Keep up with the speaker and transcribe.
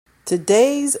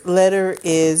Today's letter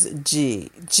is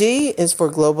G. G is for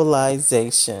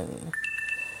globalization.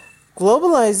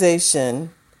 Globalization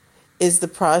is the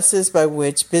process by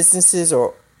which businesses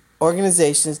or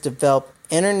organizations develop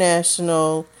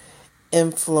international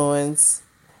influence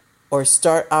or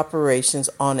start operations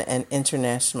on an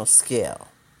international scale.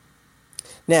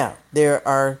 Now, there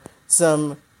are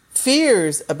some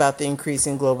fears about the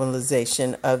increasing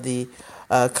globalization of the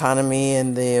economy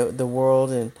and the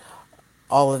world and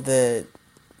all of the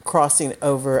crossing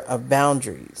over of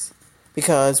boundaries.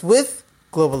 Because with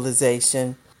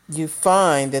globalization, you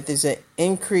find that there's an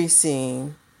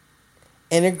increasing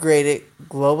integrated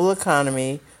global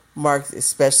economy marked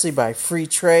especially by free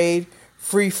trade,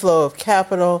 free flow of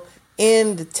capital,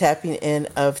 and the tapping in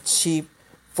of cheap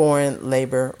foreign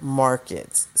labor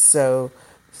markets. So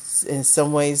in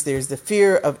some ways, there's the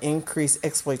fear of increased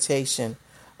exploitation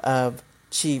of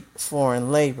cheap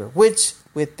foreign labor, which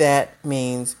with that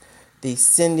means the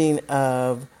sending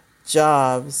of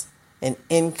jobs and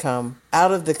income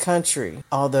out of the country.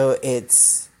 Although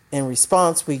it's in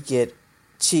response, we get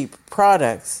cheap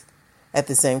products. At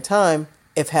the same time,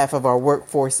 if half of our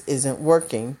workforce isn't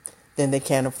working, then they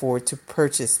can't afford to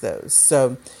purchase those.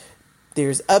 So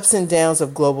there's ups and downs of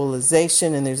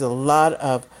globalization, and there's a lot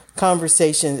of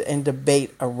conversations and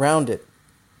debate around it,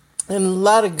 and a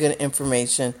lot of good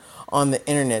information on the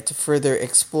internet to further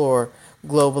explore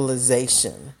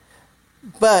globalization.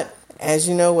 But as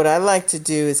you know, what I like to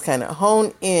do is kind of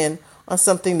hone in on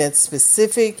something that's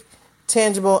specific,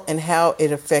 tangible, and how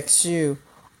it affects you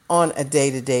on a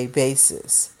day-to-day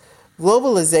basis.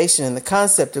 Globalization and the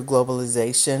concept of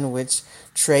globalization, which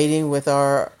trading with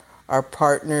our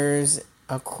partners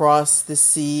across the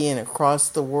sea and across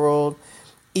the world,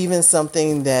 even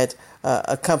something that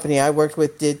a company I worked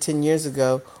with did 10 years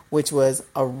ago, which was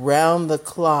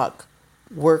around-the-clock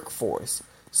workforce.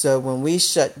 So when we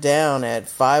shut down at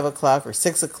 5 o'clock or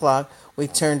 6 o'clock, we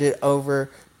turned it over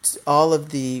to all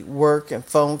of the work and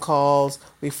phone calls.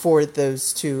 We forwarded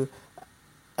those to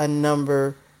a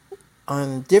number on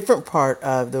a different part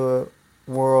of the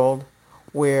world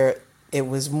where it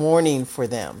was morning for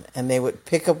them, and they would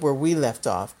pick up where we left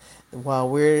off. While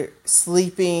we're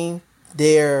sleeping,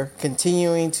 they're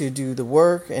continuing to do the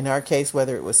work. In our case,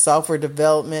 whether it was software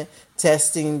development,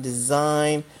 testing,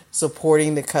 design,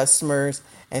 supporting the customers,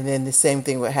 and then the same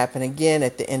thing would happen again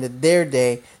at the end of their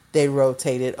day. They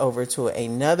rotated over to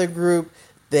another group.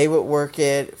 They would work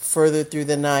it further through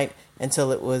the night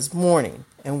until it was morning,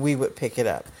 and we would pick it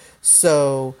up.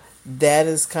 So that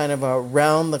is kind of a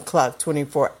round-the-clock,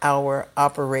 24-hour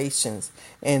operations.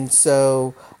 And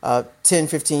so 10,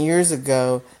 15 years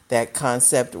ago, that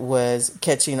concept was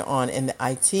catching on in the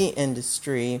IT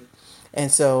industry. And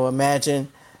so imagine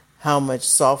how much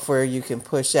software you can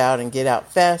push out and get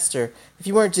out faster if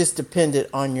you weren't just dependent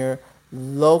on your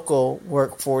local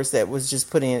workforce that was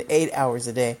just putting in 8 hours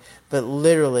a day, but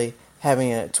literally having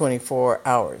it 24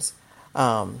 hours.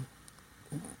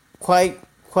 Quite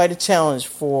a challenge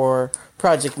for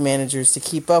project managers to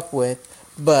keep up with,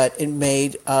 but it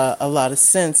made a lot of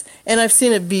sense, and I've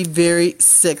seen it be very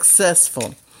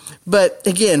successful. But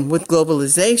again, with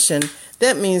globalization,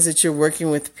 that means that you're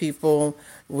working with people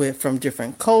from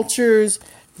different cultures,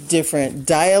 different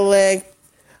dialect,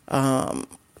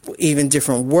 even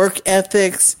different work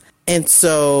ethics. And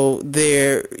so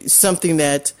there's something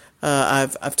that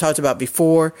I've talked about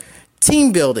before,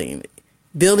 team building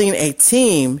a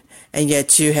team, and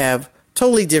yet you have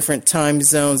totally different time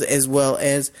zones as well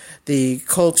as the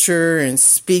culture and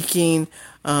speaking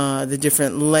the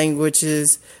different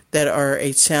languages that are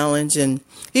a challenge. And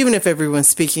even if everyone's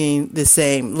speaking the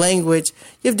same language,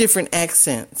 you have different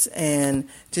accents and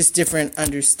just different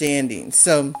understandings.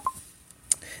 So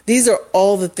these are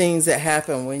all the things that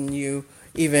happen when you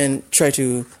even try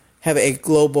to have a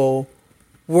global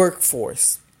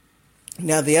workforce.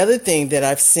 Now, the other thing that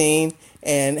I've seen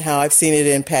and how I've seen it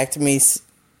impact me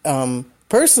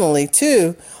personally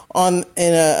too in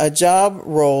a job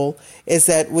role is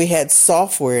that we had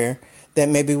software that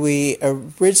maybe we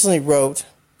originally wrote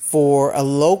for a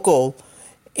local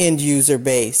end user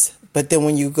base. But then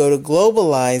when you go to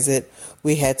globalize it,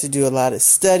 we had to do a lot of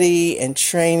study and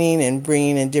training and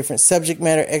bringing in different subject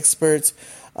matter experts.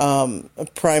 A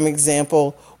prime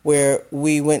example where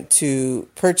we went to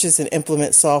purchase and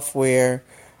implement software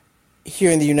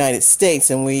here in the United States,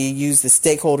 and we used the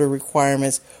stakeholder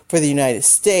requirements for the United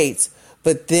States.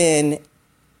 But then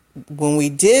when we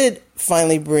did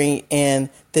finally bring in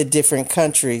the different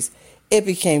countries, it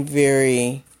became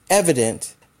very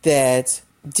evident that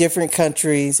different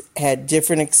countries had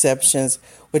different exceptions,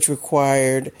 which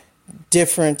required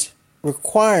different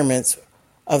requirements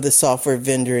of the software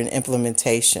vendor and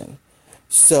implementation.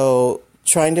 So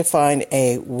trying to find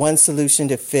one solution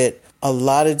to fit a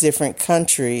lot of different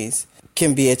countries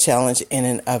can be a challenge in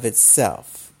and of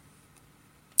itself.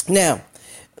 Now,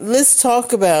 let's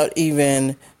talk about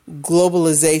even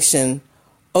globalization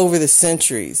over the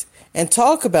centuries and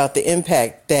talk about the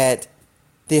impact that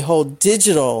the whole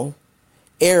digital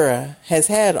era has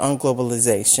had on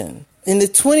globalization. In the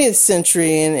 20th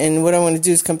century, and what I want to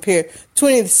do is compare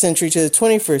 20th century to the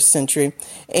 21st century,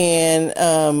 and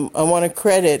I want to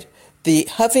credit the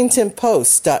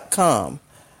HuffingtonPost.com.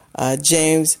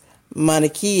 James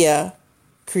Manikia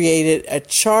created a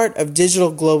chart of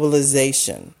digital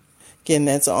globalization. Again,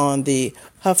 that's on the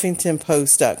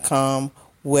HuffingtonPost.com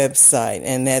website,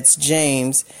 and that's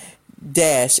James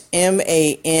Manyika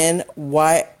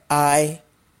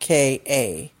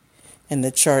and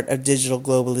the chart of digital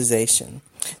globalization.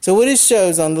 So what it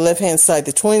shows on the left-hand side,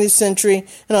 the 20th century,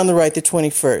 and on the right, the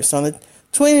 21st. On the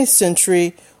 20th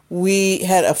century, we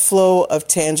had a flow of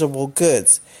tangible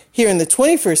goods. Here in the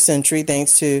 21st century,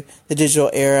 thanks to the digital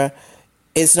era,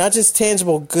 it's not just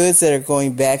tangible goods that are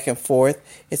going back and forth,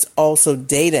 it's also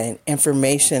data and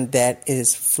information that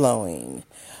is flowing.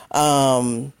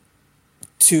 To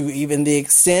even the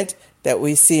extent that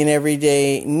we see in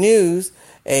everyday news,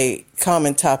 a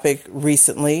common topic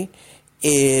recently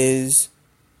is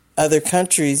other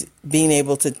countries being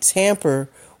able to tamper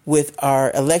with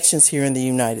our elections here in the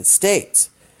United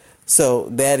States. So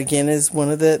that, again, is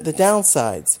one of the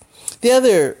downsides. The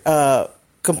other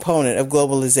component of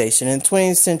globalization in the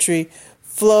 20th century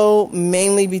flow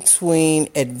mainly between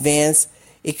advanced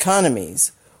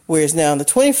economies, whereas now in the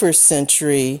 21st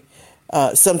century,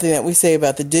 something that we say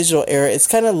about the digital era, it's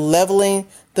kind of leveling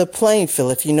the playing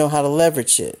field if you know how to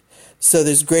leverage it. So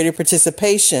there's greater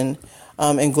participation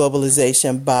in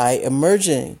globalization by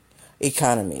emerging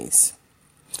economies.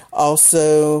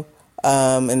 Also,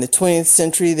 in the 20th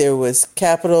century, there was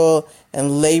capital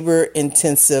and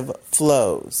labor-intensive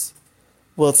flows.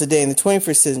 Well, today in the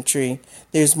 21st century,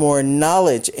 there's more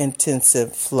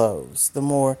knowledge-intensive flows, the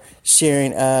more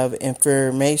sharing of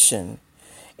information.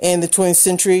 In the 20th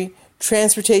century,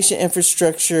 transportation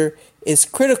infrastructure is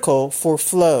critical for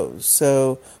flows.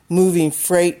 So moving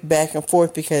freight back and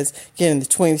forth, because again, in the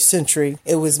 20th century,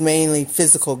 it was mainly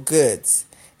physical goods.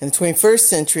 In the 21st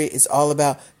century, it's all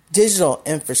about digital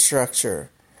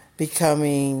infrastructure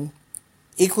becoming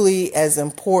equally as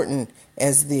important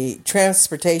as the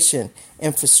transportation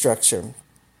infrastructure.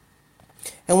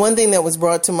 And one thing that was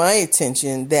brought to my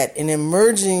attention, that in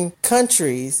emerging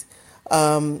countries,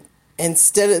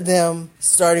 instead of them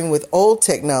starting with old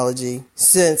technology,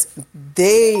 since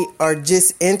they are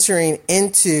just entering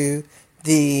into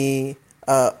the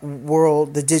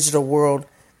world, the digital world,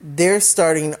 they're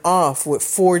starting off with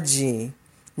 4G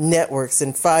networks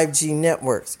and 5G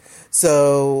networks.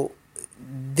 So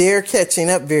they're catching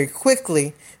up very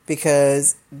quickly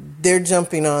because they're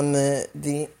jumping on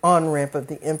the on-ramp of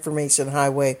the information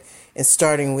highway and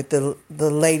starting with the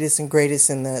latest and greatest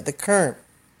in the current.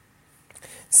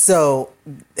 So,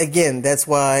 again, that's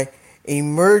why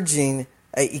emerging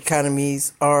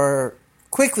economies are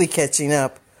quickly catching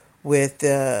up with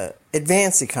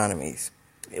advanced economies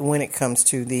when it comes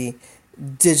to the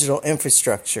digital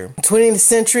infrastructure. 20th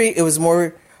century, it was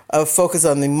more of a focus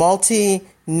on the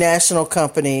multinational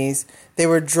companies. They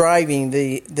were driving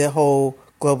the whole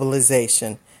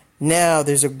globalization. Now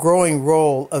there's a growing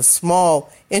role of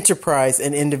small enterprise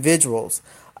and individuals.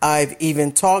 I've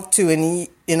even talked to,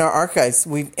 in our archives,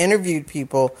 we've interviewed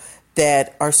people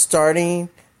that are starting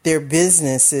their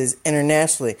businesses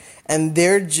internationally, and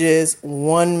they're just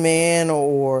one man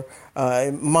or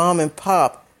mom and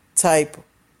pop type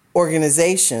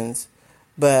organizations,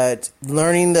 but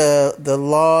learning the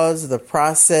laws, the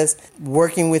process,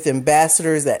 working with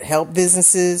ambassadors that help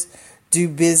businesses do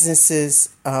businesses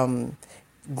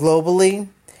globally,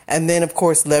 and then, of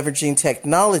course, leveraging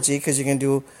technology, because you can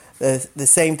do the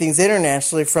same things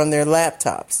internationally from their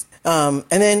laptops. And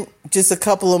then just a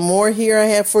couple of more here I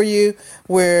have for you,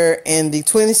 where in the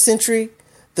 20th century,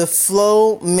 the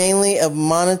flow mainly of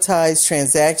monetized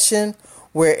transaction,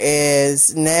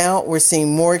 whereas now we're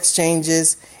seeing more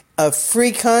exchanges of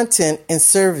free content and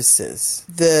services.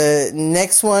 The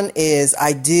next one is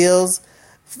ideals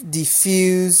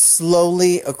diffuse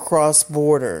slowly across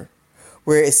border,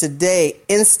 where it's today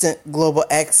instant global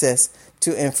access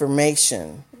to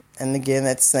information. And again,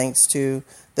 that's thanks to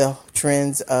the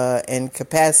trends and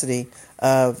capacity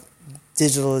of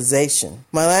digitalization.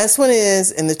 My last one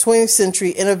is, in the 20th century,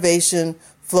 innovation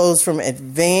flows from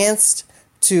advanced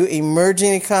to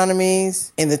emerging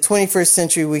economies. In the 21st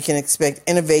century, we can expect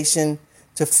innovation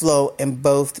to to flow in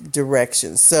both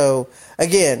directions. So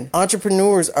again,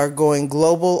 entrepreneurs are going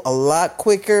global a lot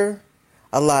quicker,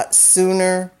 a lot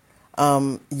sooner,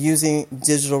 using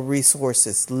digital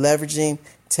resources, leveraging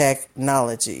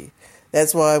technology.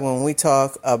 That's why when we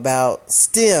talk about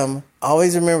STEM,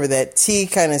 always remember that T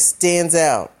kind of stands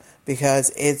out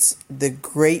because it's the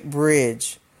great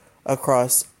bridge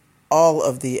across all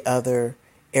of the other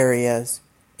areas,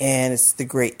 and it's the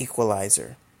great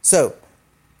equalizer. So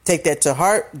take that to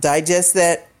heart, digest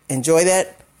that, enjoy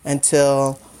that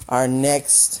until our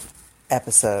next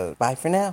episode. Bye for now.